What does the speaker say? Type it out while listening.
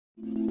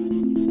Hello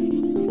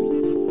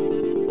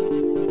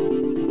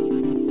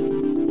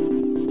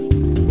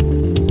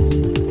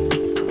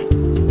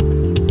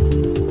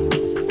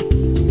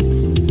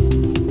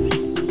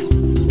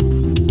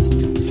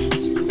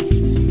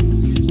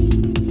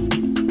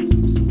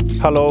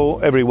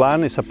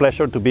everyone, it's a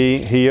pleasure to be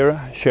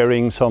here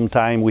sharing some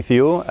time with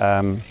you.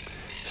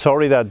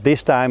 Sorry that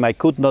this time I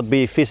could not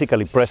be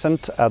physically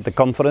present at the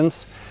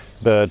conference,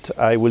 but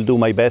I will do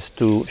my best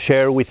to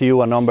share with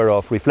you a number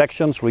of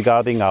reflections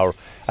regarding our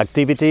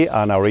activity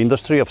and our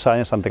industry of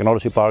science and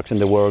technology parks in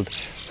the world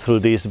through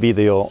this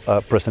video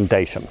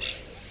presentation.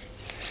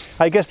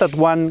 I guess that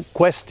one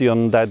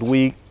question that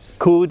we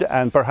could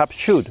and perhaps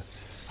should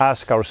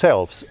ask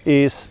ourselves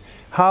is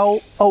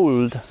how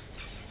old,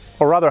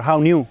 or rather how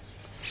new,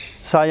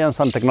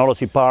 science and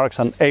technology parks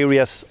and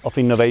areas of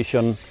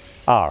innovation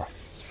are.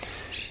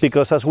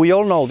 Because as we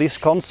all know, this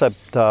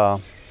concept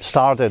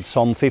started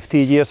some 50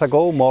 years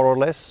ago, more or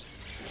less,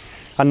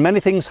 and many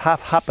things have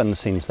happened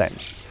since then.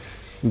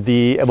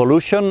 The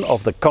evolution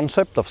of the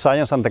concept of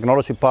science and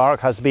technology park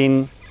has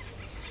been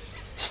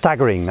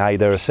staggering, I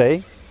dare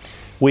say.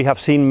 We have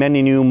seen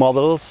many new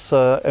models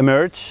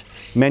emerge,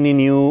 many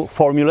new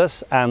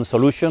formulas and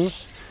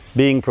solutions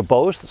being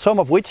proposed, some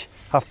of which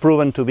have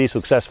proven to be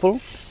successful,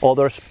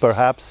 others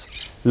perhaps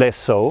less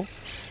so.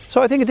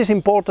 So I think it is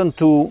important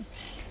to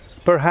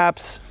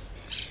perhaps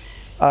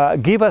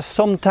give us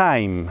some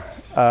time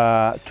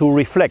to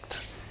reflect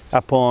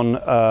upon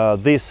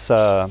this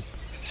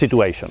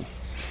situation.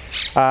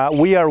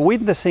 We are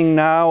witnessing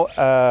now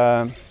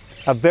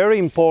a very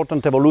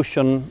important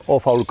evolution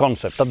of our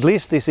concept. At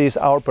least this is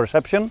our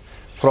perception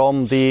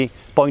from the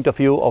point of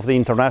view of the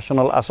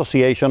International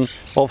Association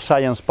of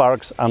Science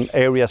Parks and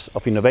Areas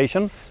of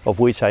Innovation, of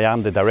which I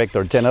am the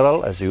Director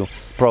General, as you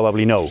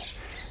probably know.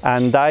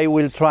 And I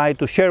will try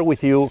to share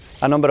with you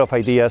a number of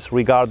ideas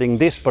regarding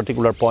this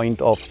particular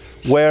point of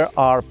where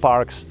are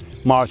parks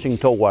marching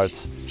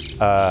towards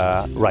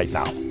right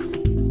now.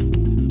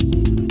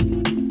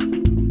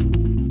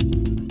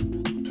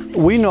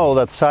 We know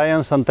that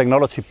science and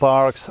technology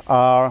parks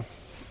are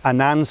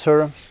an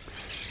answer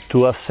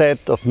to a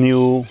set of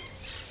new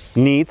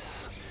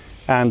needs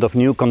and of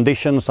new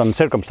conditions and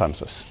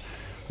circumstances.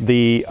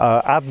 The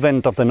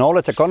advent of the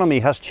knowledge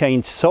economy has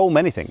changed so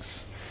many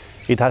things.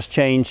 It has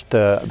changed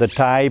the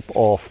type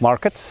of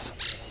markets,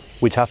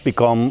 which have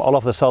become all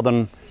of a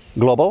sudden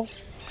global,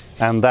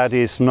 and that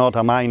is not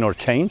a minor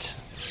change,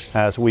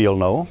 as we all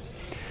know.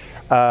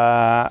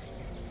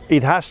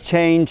 It has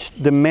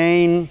changed the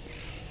main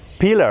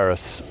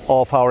pillars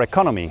of our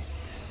economy,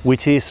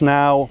 which is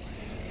now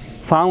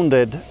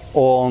founded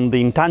on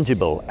the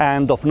intangible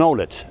and of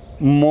knowledge,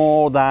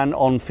 more than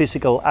on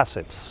physical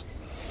assets.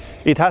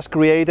 It has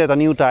created a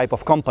new type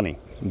of company,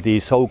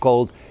 the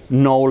so-called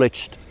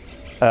knowledge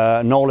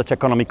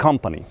economy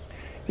company.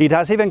 It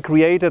has even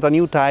created a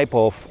new type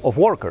of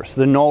workers,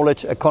 the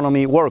knowledge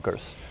economy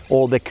workers,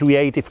 or the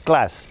creative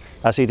class,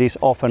 as it is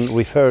often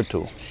referred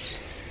to.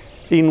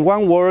 In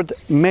one word,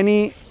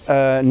 many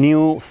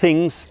new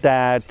things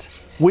that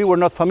we were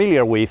not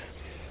familiar with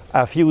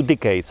a few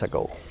decades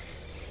ago.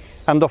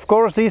 And of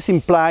course, this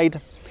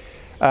implied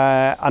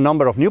a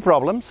number of new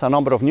problems, a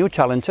number of new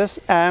challenges,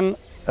 and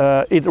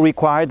it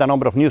required a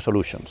number of new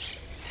solutions.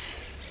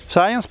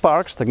 Science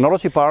parks,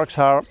 technology parks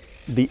are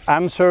the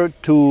answer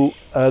to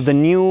the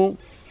new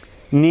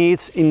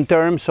needs in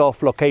terms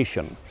of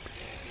location.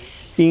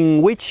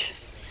 In which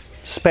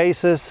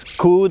spaces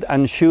could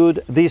and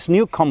should these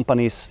new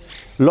companies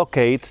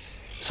locate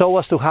so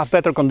as to have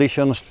better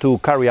conditions to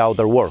carry out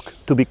their work,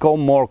 to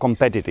become more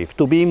competitive,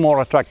 to be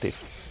more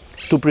attractive,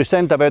 to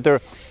present a better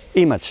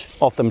image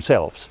of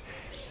themselves,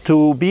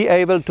 to be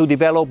able to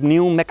develop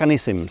new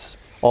mechanisms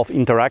of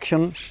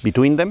interaction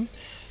between them,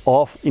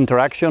 of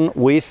interaction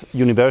with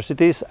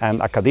universities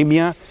and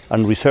academia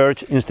and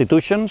research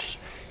institutions,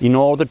 in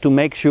order to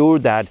make sure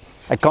that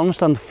a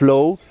constant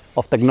flow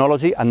of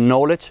technology and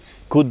knowledge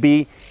could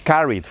be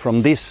carried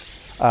from these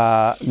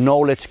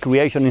knowledge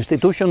creation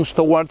institutions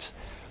towards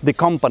the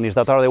companies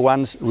that are the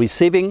ones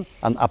receiving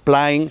and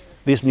applying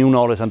this new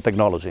knowledge and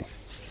technology.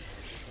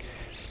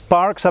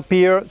 Parks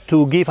appear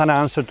to give an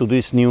answer to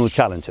these new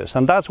challenges,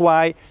 and that's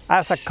why,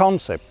 as a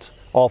concept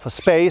of a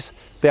space,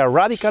 they are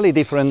radically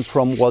different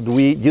from what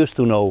we used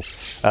to know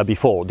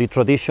before, the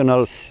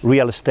traditional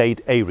real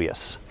estate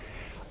areas.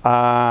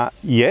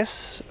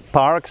 Yes,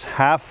 parks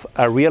have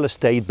a real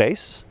estate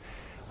base.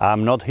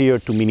 I'm not here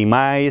to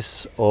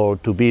minimize or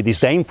to be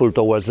disdainful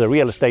towards the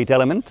real estate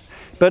element,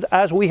 but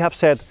as we have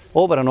said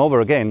over and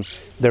over again,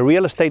 the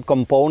real estate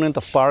component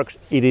of parks,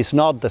 it is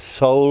not the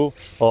soul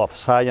of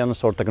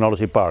science or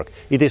technology park.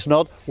 It is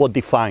not what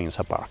defines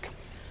a park.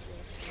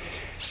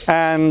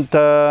 And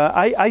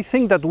I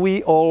think that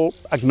we all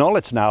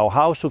acknowledge now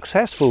how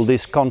successful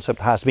this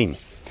concept has been.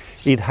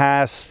 It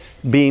has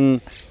been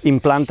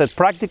implanted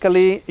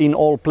practically in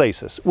all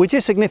places, which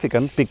is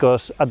significant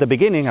because at the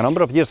beginning, a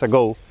number of years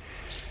ago,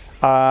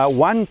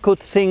 one could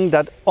think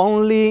that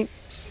only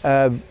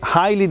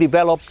highly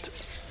developed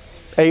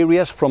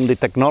areas from the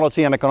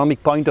technology and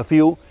economic point of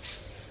view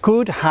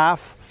could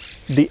have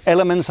the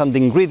elements and the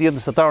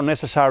ingredients that are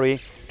necessary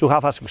to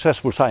have a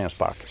successful science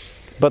park.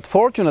 But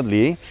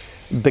fortunately,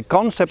 the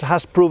concept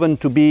has proven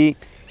to be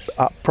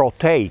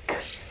prosaic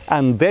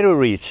and very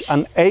rich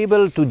and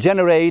able to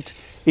generate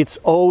its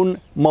own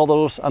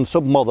models and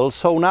submodels.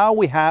 So now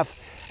we have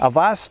a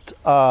vast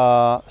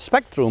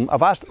spectrum, a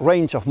vast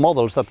range of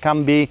models that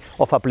can be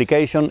of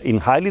application in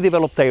highly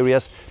developed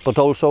areas, but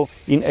also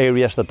in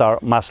areas that are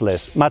much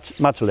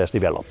less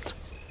developed.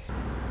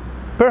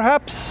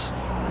 Perhaps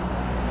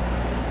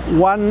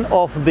one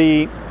of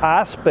the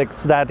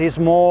aspects that is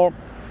more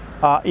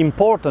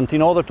important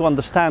in order to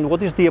understand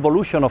what is the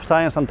evolution of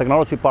science and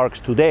technology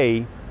parks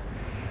today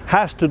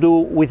has to do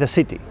with the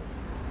city.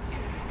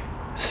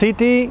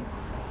 City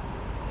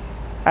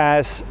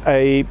as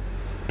a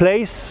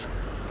place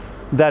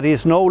that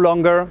is no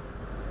longer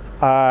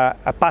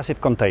a passive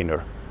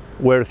container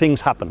where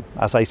things happen,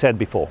 as I said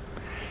before.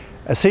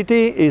 A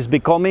city is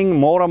becoming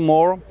more and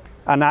more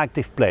an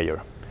active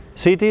player.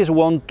 Cities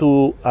want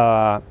to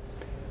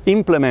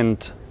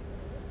implement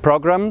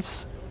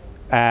programs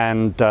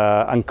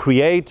and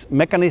create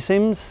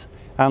mechanisms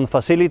and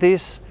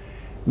facilities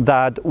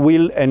that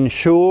will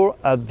ensure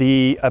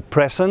the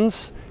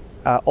presence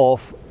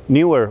of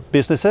newer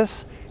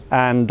businesses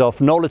and of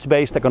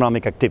knowledge-based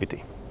economic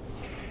activity.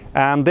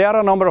 And there are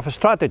a number of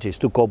strategies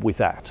to cope with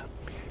that.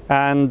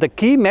 And the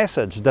key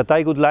message that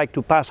I would like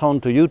to pass on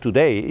to you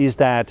today is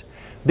that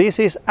this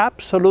is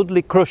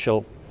absolutely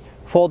crucial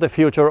for the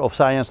future of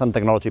science and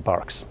technology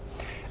parks.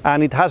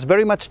 And it has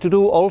very much to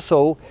do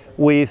also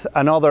with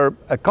another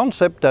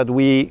concept that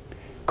we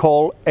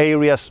call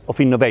areas of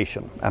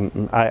innovation.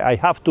 And I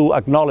have to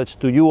acknowledge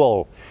to you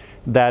all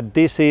that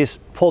this is,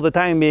 for the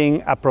time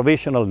being, a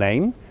provisional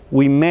name.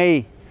 We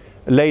may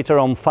later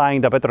on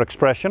find a better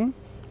expression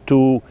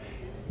to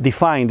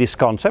define this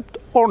concept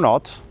or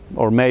not,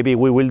 or maybe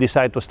we will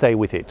decide to stay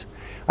with it.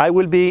 I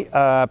will be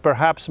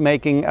perhaps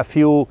making a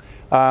few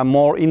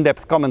more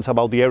in-depth comments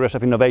about the areas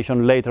of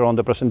innovation later on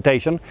the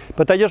presentation,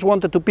 but I just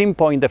wanted to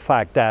pinpoint the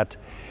fact that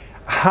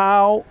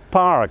how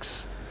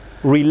parks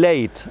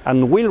relate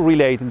and will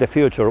relate in the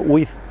future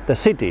with the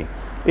city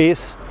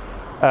is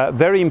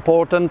very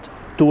important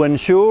to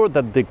ensure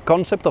that the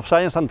concept of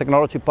science and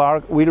technology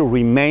park will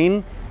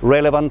remain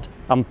relevant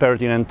and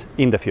pertinent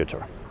in the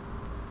future.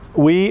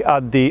 We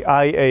at the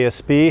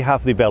IASP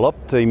have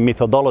developed a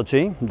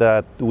methodology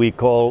that we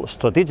call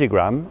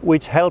Strategigram,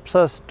 which helps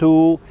us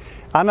to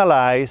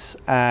analyze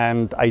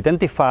and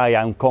identify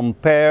and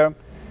compare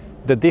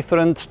the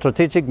different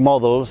strategic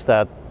models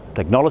that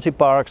technology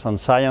parks and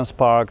science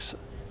parks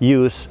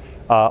use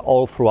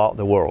all throughout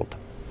the world.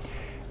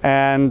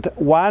 And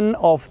one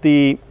of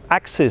the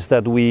axes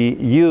that we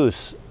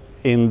use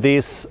in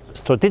this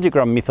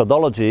Strategigram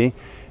methodology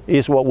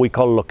is what we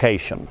call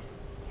location.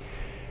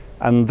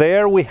 And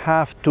there we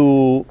have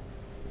to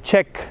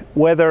check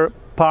whether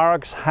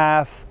parks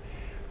have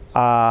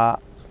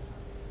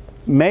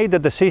made the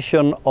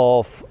decision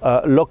of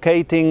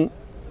locating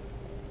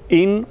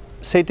in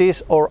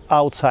cities or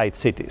outside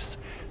cities.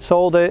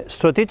 So the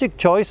strategic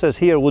choices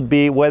here would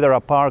be whether a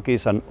park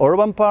is an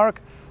urban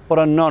park or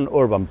a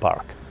non-urban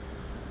park.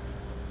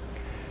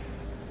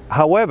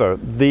 However,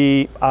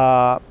 the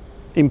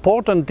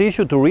important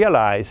issue to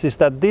realize is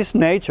that this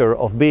nature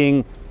of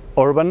being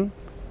urban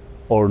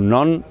or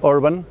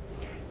non-urban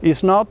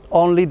is not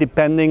only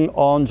depending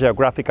on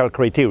geographical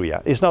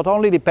criteria. It's not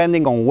only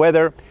depending on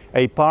whether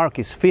a park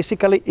is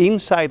physically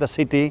inside a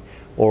city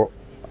or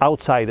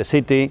outside a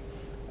city,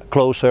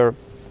 closer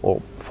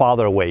or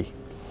farther away.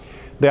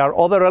 There are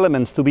other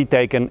elements to be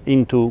taken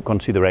into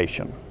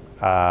consideration,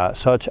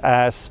 such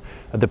as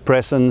the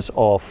presence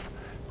of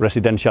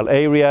residential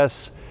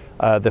areas,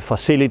 the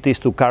facilities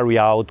to carry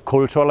out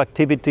cultural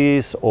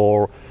activities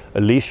or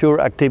leisure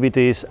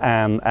activities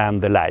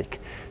and the like.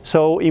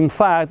 So in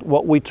fact,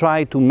 what we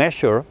try to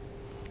measure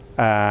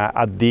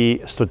at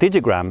the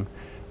Strategigram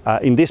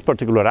in this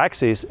particular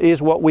axis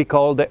is what we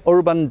call the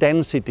urban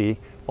density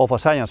of a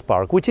science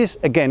park, which is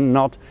again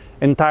not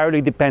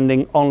entirely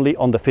depending only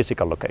on the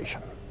physical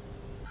location.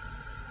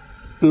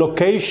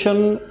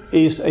 Location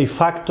is a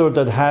factor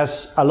that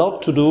has a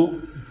lot to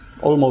do,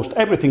 almost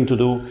everything to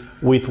do,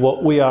 with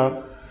what we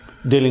are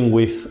dealing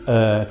with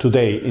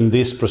today in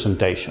this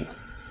presentation.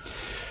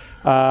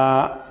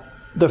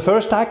 The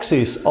first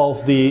axis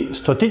of the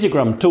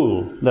Strategigram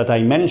tool that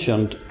I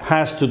mentioned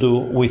has to do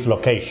with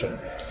location.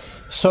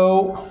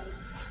 So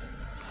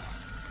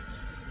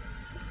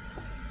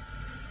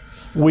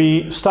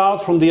we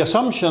start from the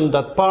assumption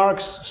that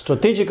parks,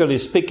 strategically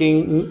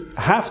speaking,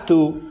 have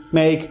to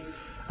make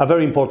a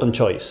very important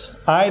choice,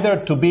 either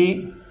to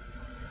be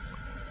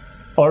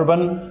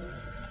urban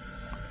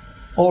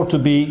or to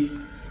be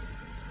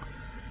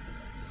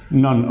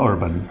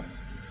non-urban.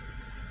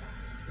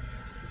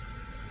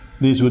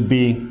 This would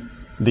be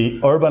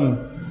the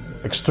urban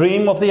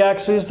extreme of the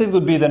axis, this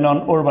would be the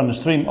non-urban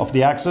extreme of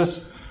the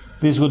axis.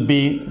 This would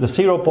be the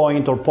 0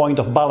 point or point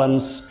of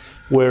balance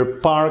where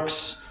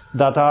parks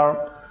that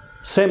are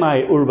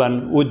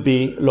semi-urban would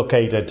be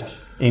located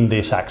in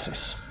this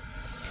axis.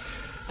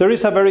 There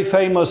is a very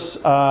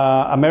famous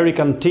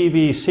American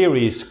TV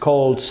series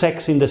called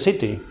Sex in the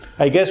City.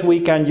 I guess we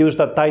can use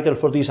that title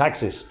for this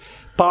axis.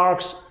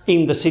 Parks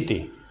in the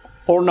city,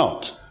 or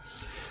not.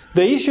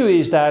 The issue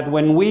is that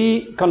when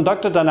we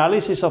conducted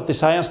analysis of the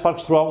science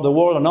parks throughout the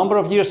world a number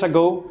of years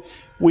ago,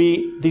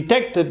 we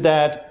detected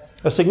that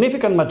a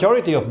significant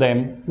majority of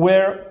them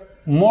were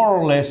more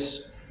or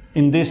less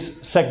in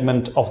this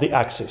segment of the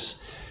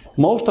axis.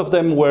 Most of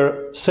them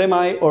were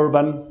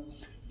semi-urban,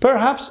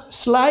 perhaps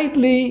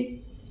slightly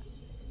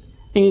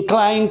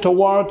inclined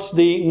towards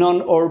the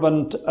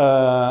non-urban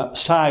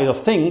side of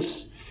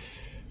things,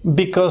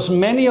 because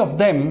many of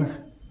them,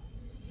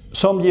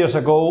 some years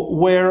ago,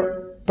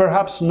 were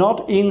perhaps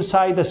not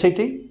inside the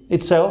city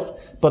itself,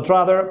 but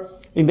rather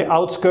in the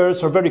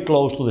outskirts or very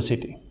close to the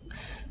city.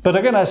 But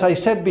again, as I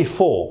said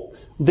before,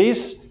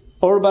 this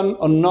urban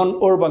or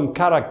non-urban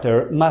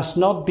character must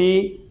not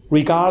be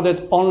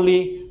regarded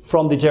only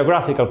from the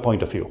geographical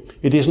point of view.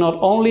 It is not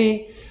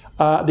only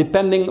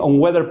depending on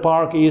whether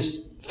park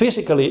is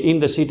physically in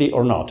the city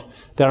or not.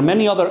 There are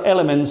many other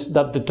elements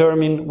that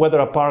determine whether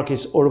a park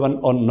is urban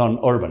or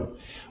non-urban.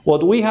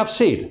 What we have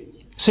seen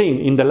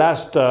in the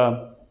last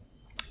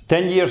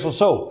 10 years or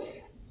so,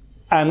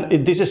 and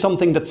this is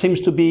something that seems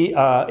to be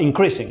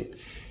increasing,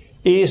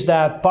 is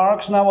that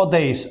parks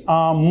nowadays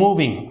are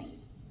moving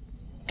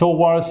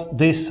towards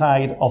this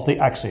side of the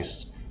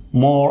axis,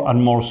 more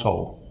and more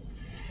so.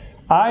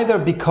 Either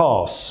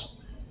because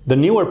the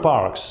newer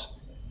parks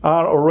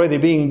are already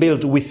being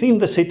built within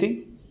the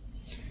city,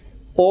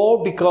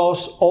 or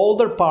because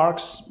older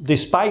parks,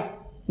 despite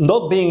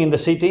not being in the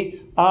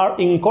city, are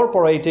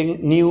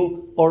incorporating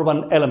new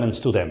urban elements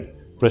to them.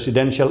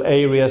 Residential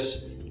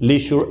areas,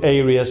 leisure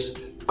areas,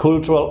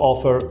 cultural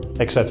offer,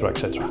 etc.,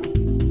 etc.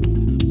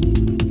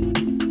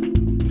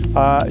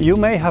 You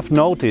may have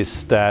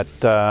noticed that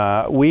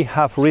we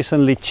have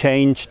recently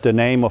changed the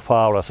name of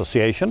our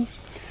association.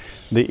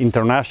 The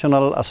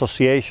International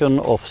Association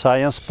of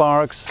Science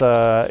Parks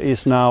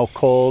is now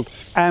called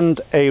 "and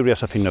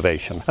Areas of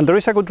Innovation." And there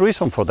is a good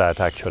reason for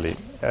that, actually.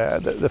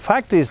 The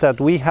fact is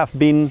that we have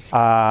been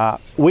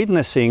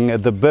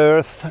witnessing the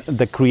birth,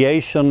 the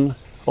creation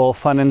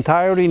of an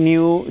entirely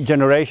new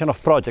generation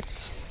of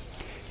projects,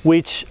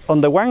 which on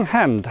the one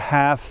hand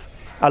have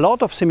a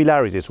lot of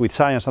similarities with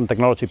science and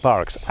technology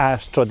parks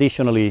as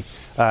traditionally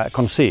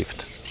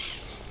conceived.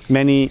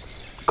 Many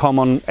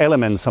common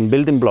elements and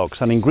building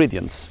blocks and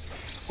ingredients.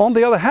 On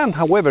the other hand,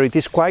 however, it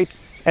is quite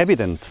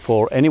evident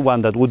for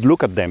anyone that would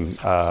look at them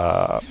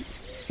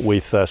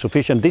with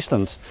sufficient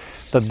distance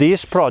that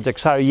these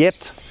projects are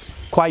yet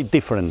quite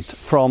different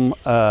from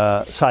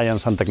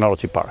science and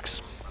technology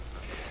parks.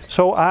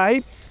 So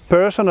I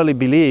personally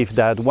believe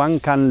that one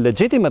can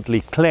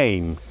legitimately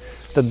claim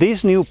that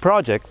these new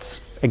projects,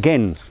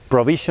 again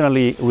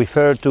provisionally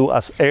referred to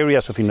as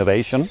areas of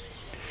innovation,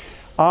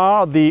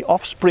 are the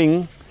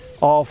offspring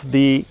of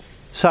the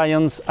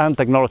science and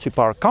technology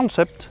park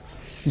concept,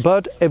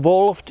 but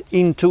evolved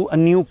into a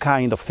new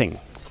kind of thing.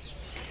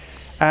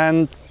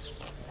 And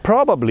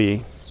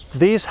probably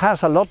this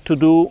has a lot to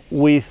do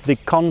with the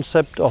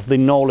concept of the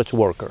knowledge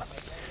worker.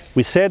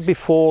 We said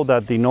before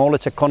that the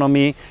knowledge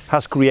economy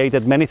has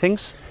created many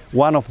things.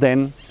 One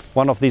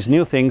of these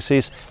new things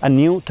is a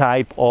new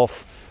type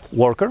of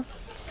worker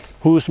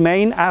whose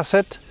main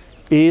asset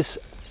is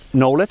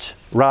knowledge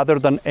rather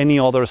than any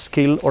other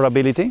skill or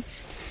ability,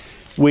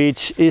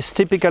 which is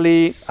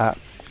typically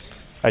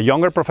a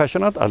younger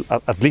professional,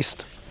 at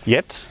least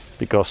yet,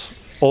 because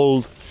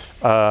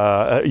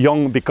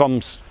young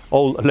becomes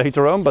old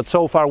later on, but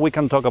so far we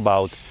can talk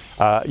about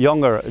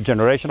younger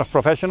generation of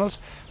professionals,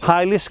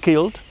 highly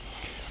skilled,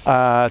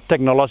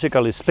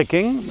 technologically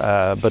speaking,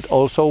 but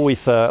also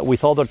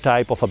with other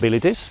type of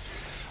abilities,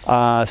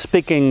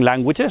 speaking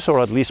languages, or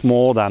at least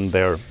more than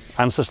their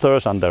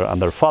ancestors and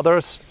their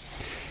fathers,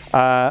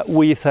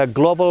 with a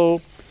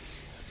global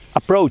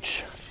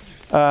approach,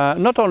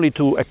 not only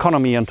to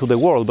economy and to the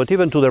world, but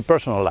even to their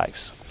personal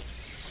lives.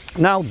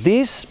 Now,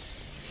 these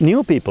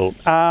new people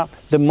are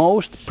the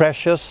most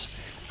precious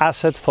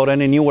asset for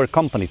any newer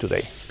company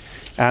today.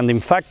 And in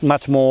fact,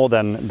 much more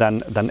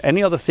than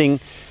any other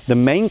thing, the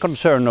main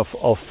concern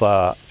of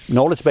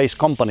knowledge-based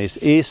companies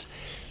is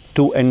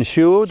to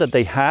ensure that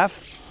they have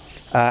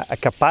a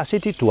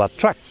capacity to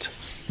attract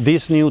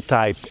this new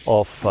type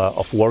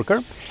of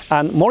worker,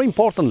 and more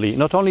importantly,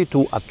 not only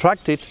to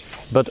attract it,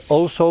 but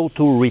also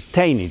to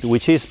retain it,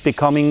 which is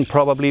becoming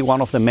probably one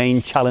of the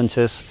main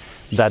challenges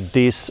that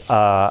these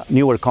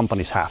newer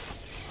companies have.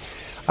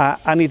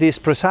 And it is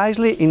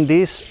precisely in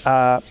this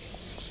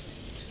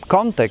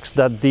context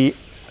that the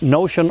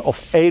notion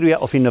of area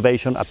of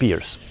innovation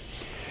appears.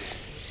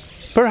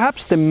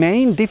 Perhaps the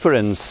main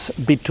difference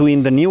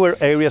between the newer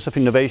areas of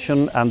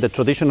innovation and the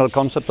traditional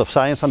concept of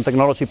science and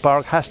technology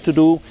park has to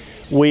do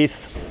with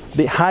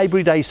the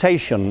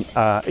hybridization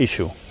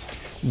issue.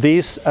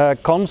 These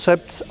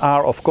concepts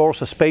are, of course,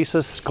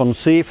 spaces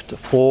conceived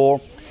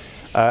for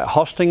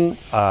hosting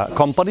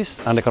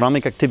companies and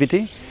economic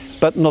activity,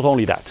 but not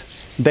only that.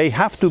 They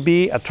have to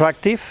be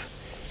attractive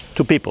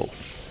to people.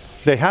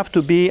 They have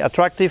to be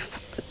attractive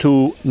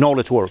to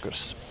knowledge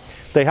workers.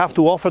 They have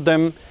to offer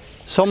them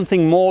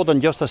something more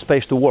than just a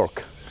space to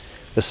work,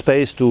 a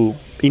space to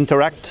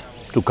interact,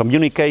 to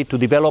communicate, to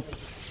develop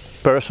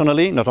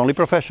personally, not only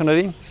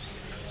professionally,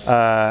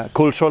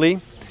 culturally,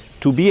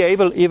 to be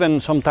able even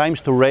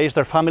sometimes to raise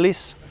their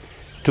families,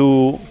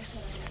 to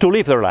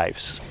live their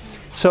lives.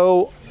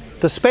 So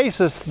the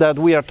spaces that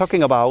we are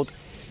talking about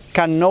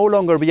can no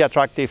longer be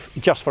attractive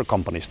just for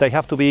companies. They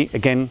have to be,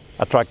 again,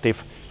 attractive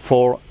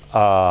for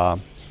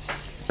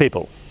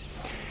people.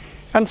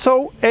 And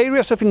so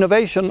areas of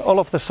innovation all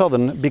of a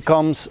sudden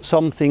becomes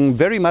something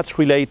very much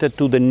related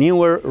to the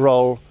newer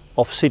role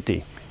of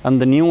city and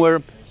the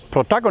newer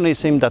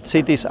protagonism that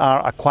cities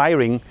are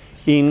acquiring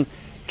in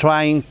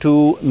trying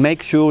to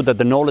make sure that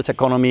the knowledge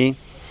economy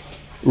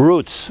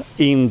roots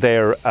in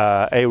their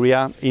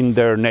area, in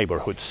their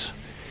neighborhoods.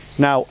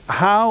 Now,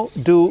 how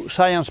do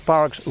science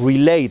parks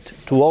relate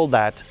to all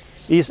that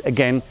is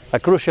again a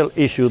crucial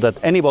issue that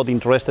anybody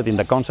interested in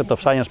the concept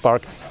of science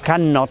park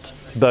cannot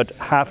but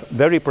have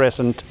very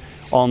present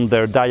on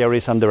their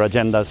diaries and their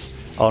agendas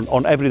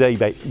on everyday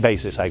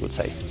basis, I would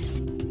say.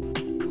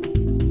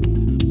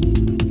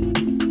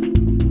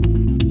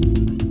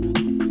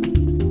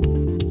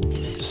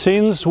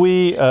 Since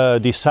we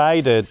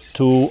decided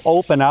to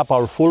open up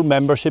our full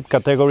membership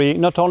category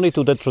not only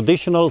to the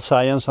traditional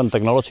science and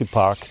technology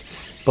park,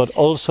 but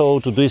also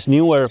to this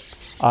newer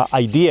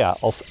idea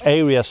of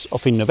areas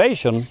of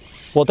innovation,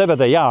 whatever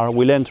they are,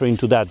 we'll enter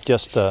into that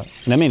just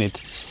in a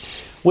minute.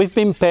 We've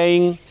been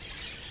paying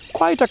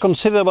quite a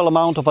considerable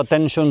amount of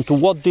attention to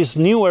what these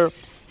newer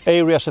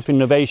areas of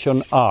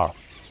innovation are.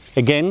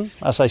 Again,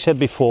 as I said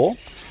before,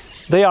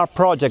 they are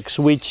projects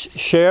which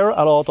share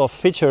a lot of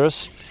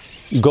features,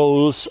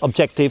 goals,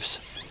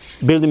 objectives,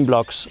 building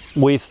blocks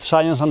with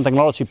science and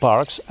technology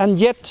parks, and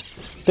yet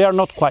they are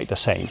not quite the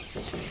same.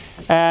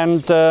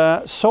 And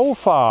so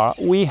far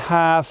we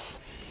have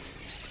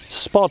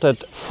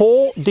spotted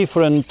 4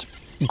 different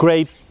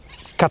great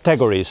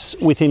categories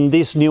within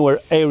these newer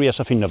areas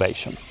of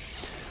innovation.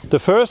 The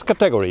first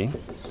category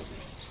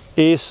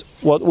is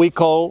what we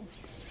call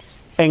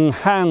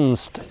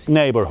enhanced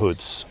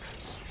neighborhoods,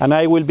 and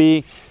I will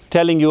be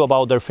telling you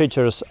about their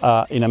features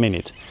in a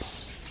minute.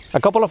 A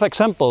couple of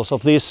examples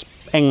of this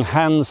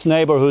enhanced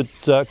neighborhood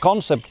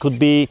concept could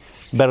be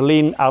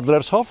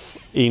Berlin-Adlershof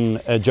in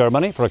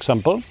Germany, for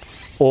example,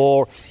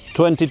 or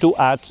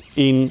 22@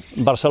 in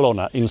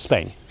Barcelona, in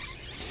Spain.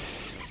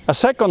 A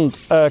second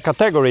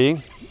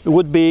category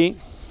would be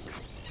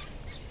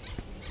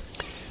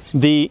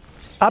the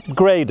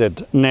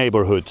upgraded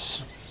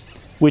neighborhoods,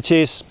 which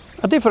is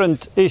a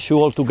different issue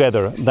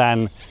altogether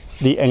than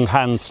the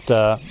enhanced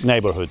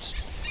neighborhoods.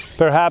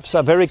 Perhaps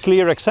a very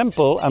clear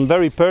example, and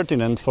very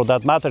pertinent for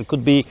that matter,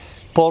 could be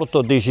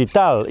Porto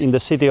Digital in the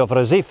city of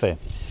Recife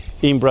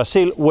in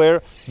Brazil,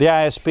 where the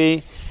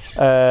IASP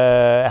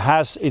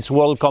has its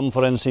World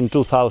Conference in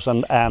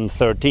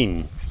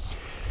 2013.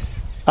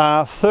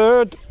 A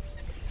third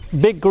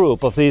big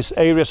group of these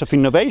areas of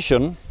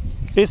innovation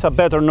is a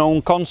better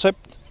known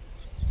concept.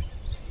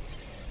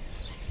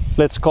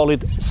 Let's call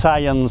it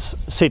Science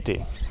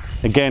City.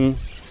 Again,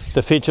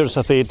 the features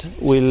of it,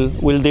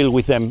 we'll deal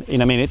with them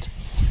in a minute.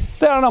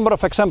 There are a number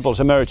of examples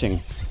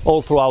emerging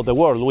all throughout the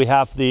world. We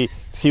have the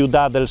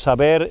Ciudad del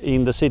Saber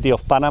in the city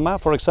of Panama,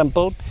 for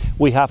example.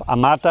 We have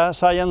Amata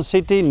Science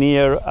City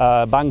near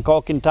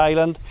Bangkok in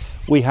Thailand.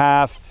 We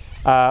have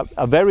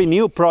a very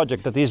new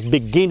project that is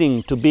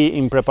beginning to be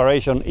in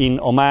preparation in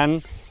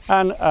Oman,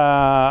 and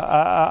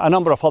a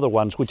number of other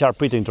ones which are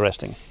pretty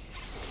interesting.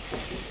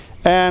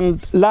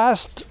 And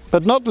last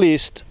but not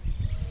least,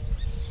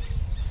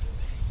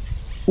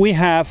 we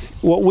have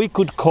what we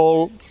could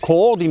call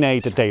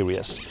coordinated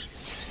areas.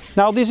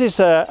 Now, this is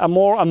a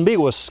more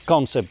ambiguous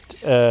concept,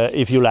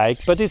 if you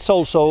like, but it's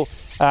also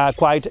a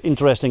quite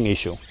interesting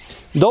issue.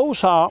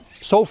 Those are,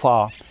 so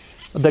far,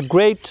 the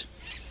great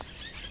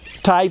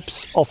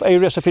types of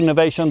areas of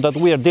innovation that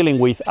we are dealing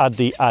with at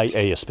the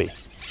IASP.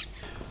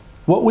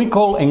 What we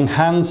call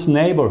enhanced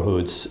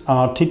neighborhoods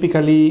are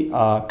typically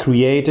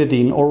created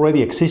in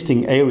already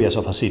existing areas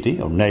of a city,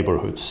 or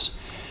neighborhoods,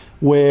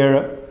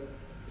 where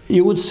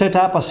you would set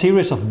up a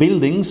series of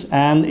buildings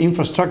and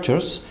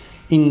infrastructures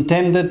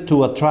intended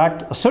to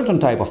attract a certain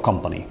type of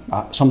company,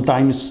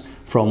 sometimes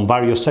from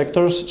various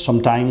sectors,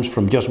 sometimes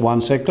from just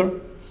one sector.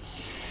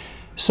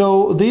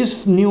 So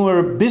these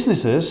newer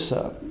businesses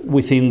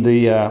within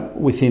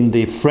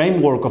the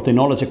framework of the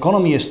knowledge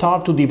economy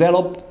start to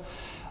develop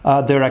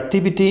their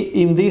activity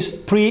in this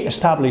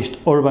pre-established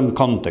urban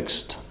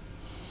context.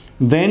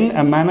 Then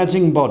a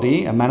managing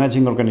body, a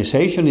managing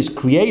organization is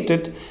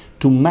created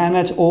to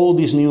manage all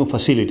these new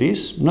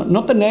facilities,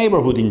 not the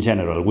neighborhood in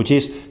general, which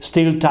is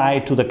still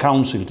tied to the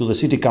council, to the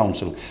city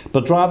council,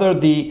 but rather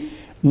the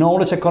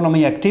knowledge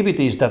economy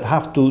activities that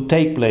have to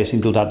take place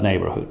into that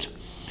neighborhood.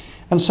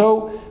 And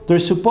so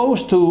there's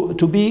supposed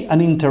to be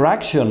an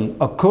interaction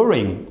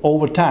occurring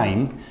over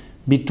time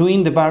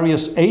between the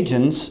various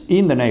agents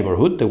in the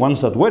neighborhood, the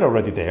ones that were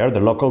already there,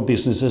 the local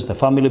businesses, the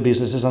family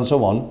businesses and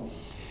so on,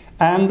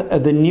 and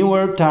the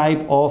newer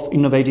type of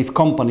innovative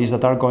companies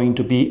that are going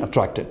to be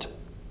attracted.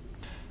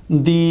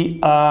 The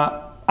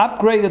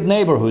upgraded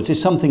neighborhoods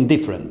is something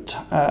different.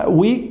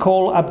 We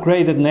call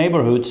upgraded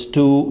neighborhoods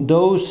to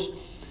those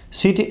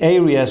city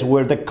areas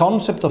where the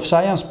concept of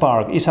science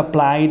park is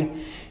applied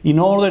in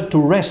order to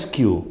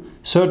rescue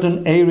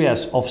certain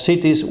areas of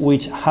cities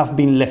which have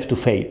been left to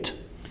fate.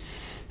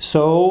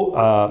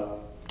 So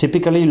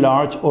typically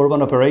large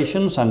urban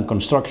operations and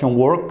construction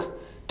work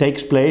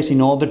takes place in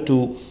order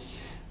to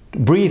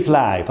breathe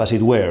life, as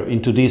it were,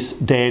 into these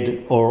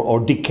dead or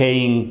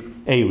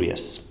decaying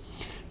areas.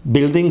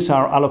 Buildings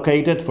are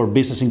allocated for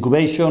business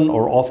incubation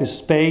or office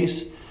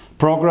space.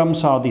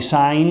 Programs are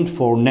designed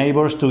for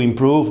neighbors to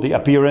improve the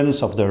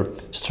appearance of their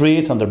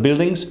streets and their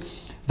buildings.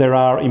 There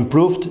are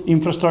improved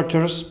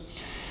infrastructures.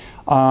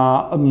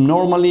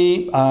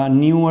 Normally,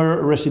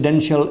 newer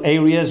residential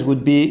areas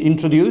would be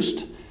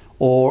introduced,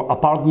 or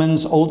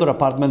apartments, older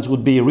apartments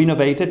would be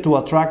renovated to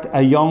attract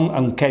a young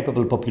and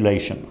capable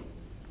population.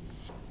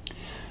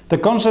 The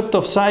concept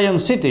of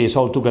science city is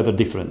altogether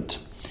different.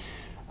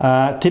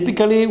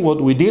 Typically,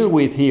 what we deal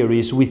with here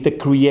is with the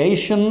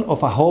creation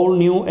of a whole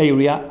new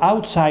area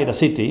outside a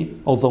city,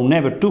 although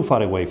never too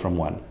far away from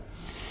one.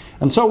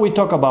 And so we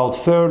talk about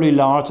fairly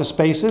large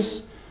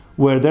spaces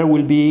where there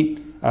will be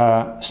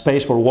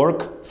space for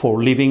work,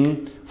 for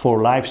living,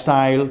 for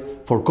lifestyle,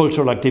 for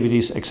cultural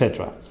activities,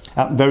 etc.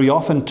 Very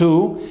often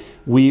too,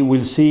 we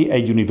will see a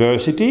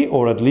university,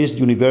 or at least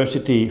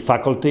university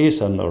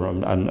faculties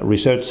and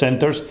research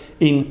centers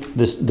in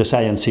the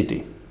science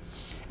city.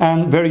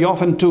 And very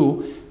often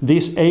too,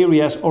 these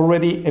areas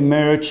already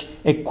emerge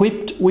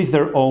equipped with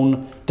their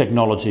own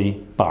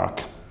technology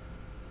park.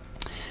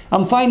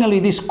 And finally,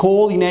 these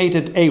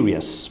coordinated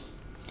areas.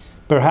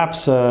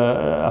 Perhaps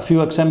a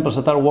few examples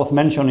that are worth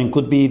mentioning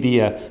could be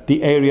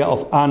the area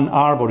of Ann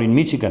Arbor in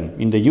Michigan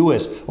in the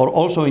US, or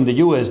also in the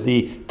US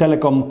the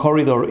telecom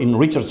corridor in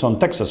Richardson,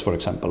 Texas, for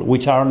example,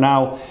 which are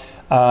now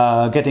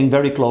getting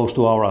very close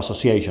to our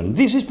association.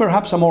 This is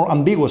perhaps a more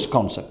ambiguous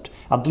concept,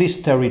 at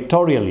least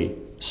territorially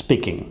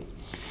speaking.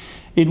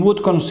 It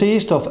would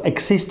consist of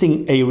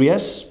existing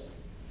areas,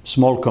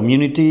 small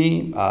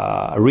community,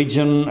 a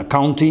region, a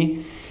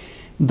county,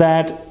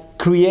 that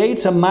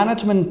creates a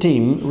management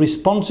team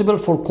responsible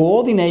for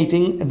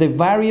coordinating the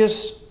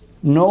various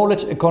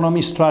knowledge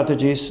economy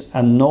strategies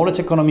and knowledge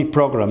economy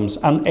programs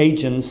and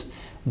agents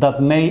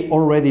that may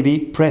already be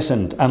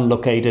present and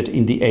located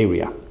in the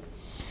area.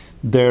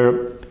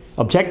 Their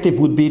objective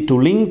would be to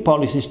link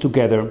policies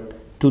together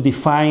to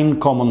define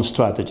common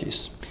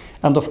strategies.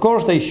 And of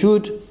course they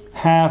should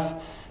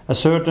have a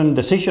certain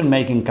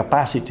decision-making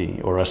capacity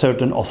or a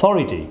certain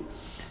authority,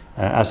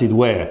 as it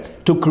were,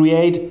 to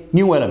create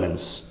new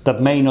elements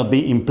that may not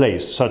be in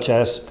place, such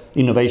as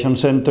innovation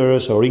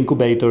centers or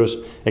incubators,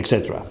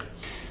 etc.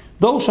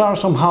 Those are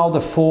somehow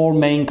the four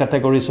main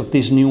categories of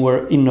these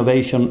newer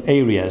innovation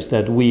areas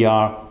that we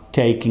are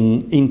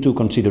taking into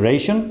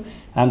consideration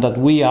and that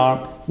we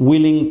are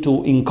willing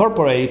to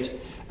incorporate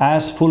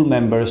as full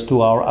members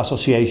to our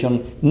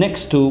association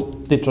next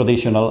to the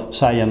traditional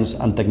Science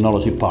and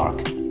Technology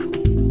Park.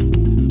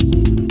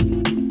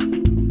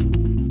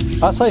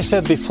 As I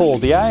said before,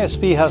 the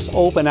IASP has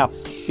opened up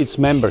its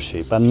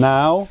membership, and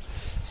now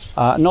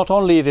not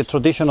only the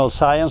traditional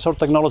Science or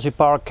Technology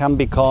Park can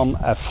become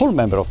a full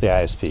member of the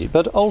IASP,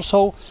 but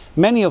also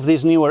many of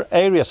these newer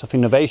areas of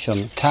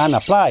innovation can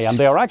apply, and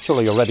they are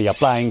actually already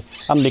applying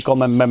and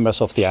becoming members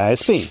of the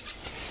IASP.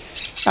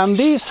 And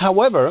these,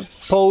 however,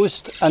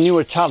 posed a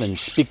newer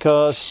challenge,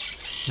 because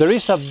there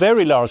is a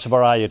very large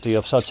variety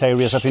of such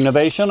areas of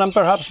innovation, and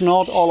perhaps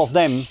not all of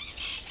them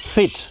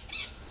fit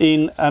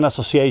in an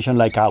association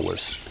like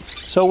ours.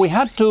 So we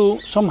had to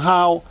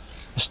somehow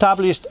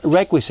establish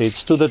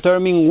requisites to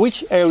determine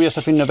which areas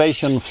of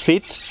innovation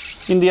fit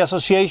in the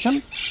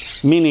association,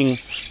 meaning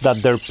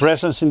that their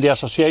presence in the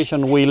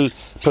association will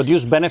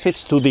produce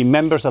benefits to the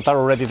members that are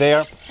already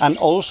there, and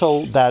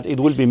also that it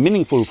will be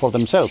meaningful for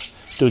themselves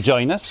to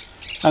join us,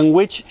 and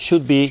which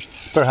should be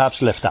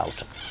perhaps left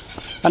out.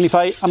 And if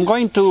I am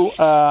going to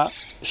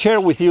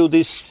share with you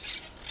this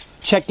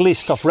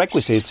checklist of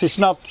requisites, it's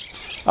not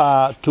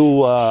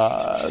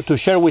to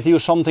share with you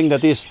something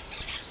that is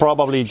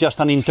probably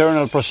just an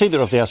internal procedure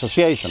of the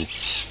association,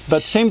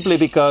 but simply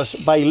because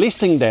by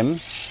listing them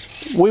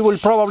we will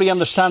probably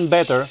understand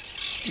better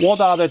what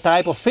are the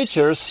type of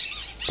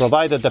features,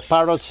 provided the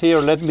parrots here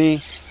let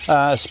me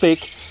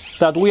speak,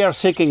 that we are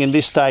seeking in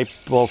this type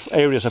of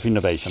areas of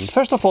innovation.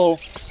 First of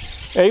all,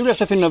 areas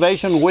of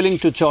innovation willing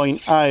to join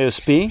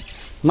IASP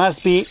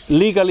must be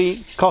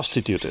legally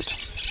constituted.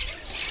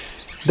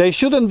 They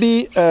shouldn't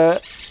be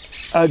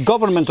a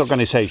government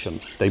organization.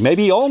 They may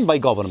be owned by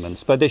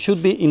governments, but they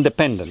should be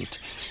independent.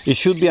 It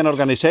should be an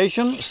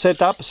organization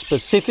set up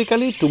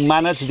specifically to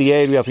manage the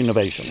area of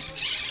innovation.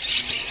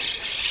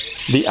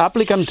 The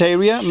applicant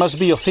area must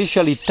be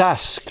officially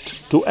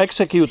tasked to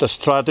execute a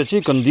strategy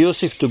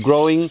conducive to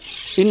growing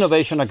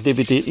innovation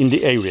activity in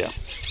the area.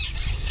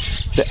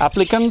 The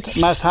applicant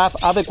must have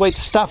adequate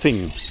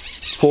staffing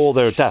for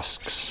their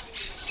tasks.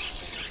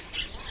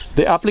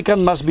 The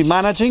applicant must be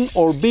managing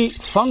or be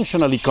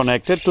functionally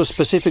connected to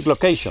specific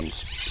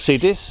locations,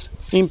 cities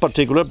in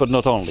particular, but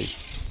not only.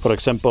 For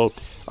example,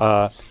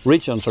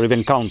 regions or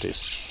even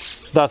counties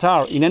that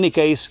are, in any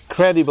case,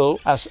 credible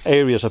as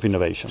areas of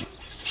innovation.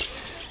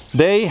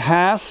 They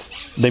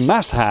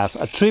must have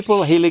a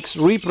triple helix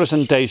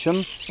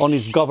representation on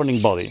its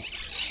governing body.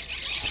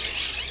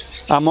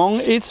 Among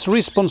its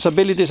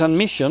responsibilities and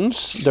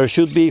missions, there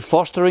should be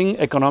fostering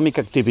economic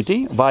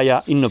activity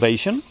via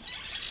innovation,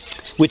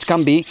 which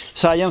can be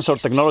science or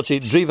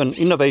technology-driven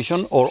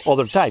innovation or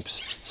other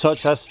types,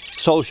 such as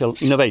social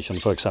innovation,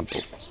 for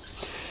example.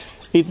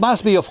 It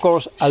must be, of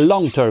course, a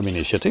long-term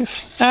initiative.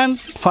 And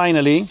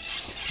finally,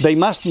 they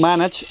must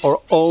manage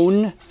or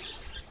own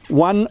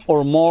one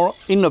or more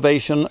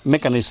innovation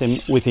mechanism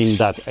within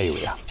that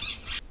area.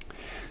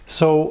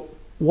 So,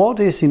 what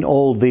is in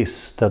all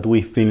this that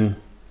we've been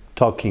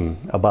talking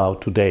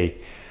about today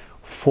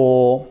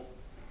for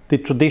the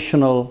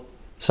traditional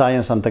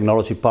science and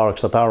technology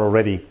parks that are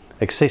already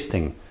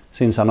existing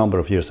since a number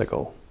of years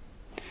ago?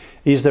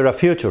 Is there a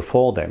future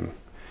for them,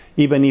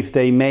 even if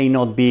they may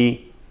not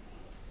be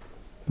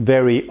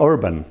very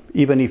urban,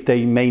 even if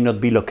they may not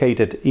be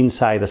located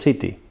inside a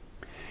city?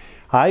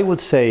 I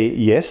would say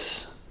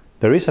yes,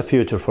 there is a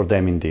future for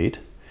them indeed,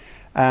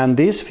 and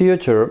this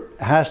future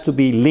has to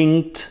be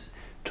linked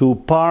to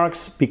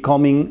parks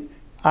becoming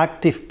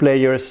active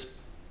players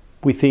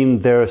within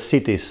their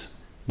cities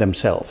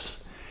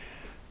themselves.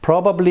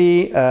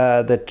 Probably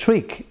the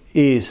trick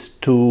is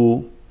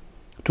to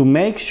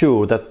make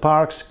sure that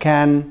parks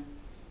can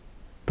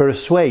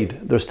persuade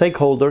their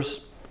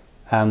stakeholders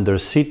and their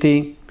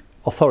city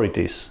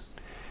authorities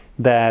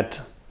that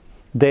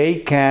they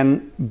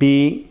can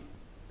be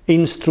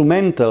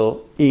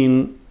instrumental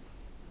in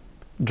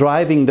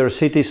driving their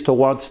cities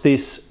towards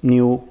this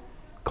new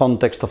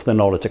context of the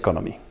knowledge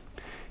economy.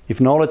 If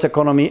knowledge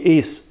economy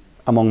is,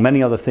 among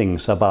many other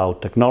things,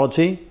 about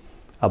technology,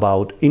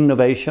 about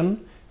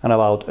innovation, and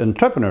about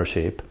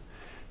entrepreneurship,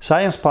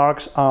 science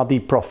parks are the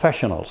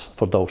professionals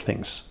for those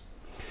things.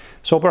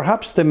 So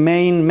perhaps the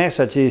main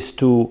message is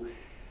to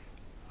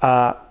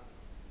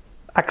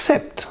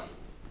accept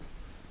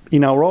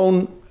in our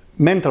own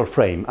mental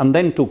frame and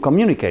then to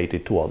communicate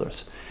it to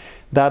others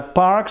that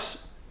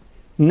parks,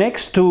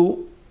 next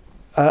to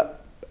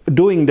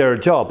doing their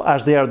job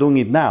as they are doing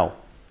it now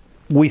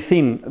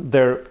within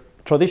their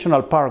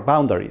traditional park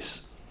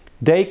boundaries,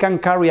 they can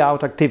carry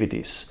out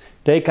activities,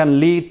 they can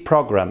lead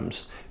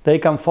programs, they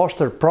can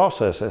foster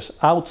processes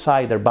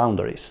outside their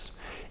boundaries.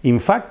 In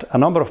fact, a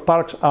number of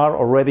parks are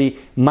already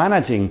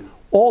managing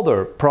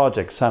other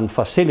projects and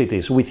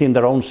facilities within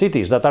their own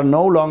cities that are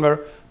no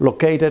longer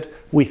located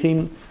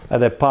within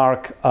the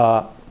park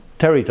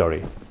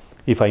territory,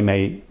 if I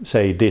may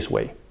say it this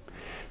way.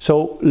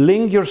 So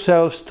link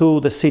yourselves to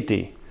the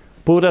city.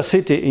 Put a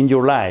city in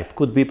your life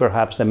could be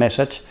perhaps the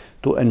message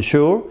to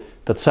ensure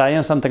that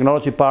science and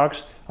technology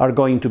parks are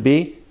going to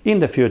be, in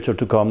the future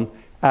to come,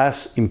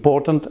 as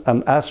important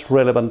and as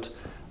relevant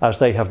as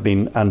they have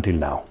been until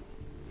now.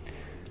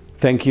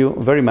 Thank you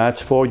very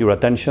much for your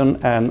attention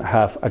and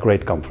have a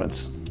great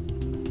conference.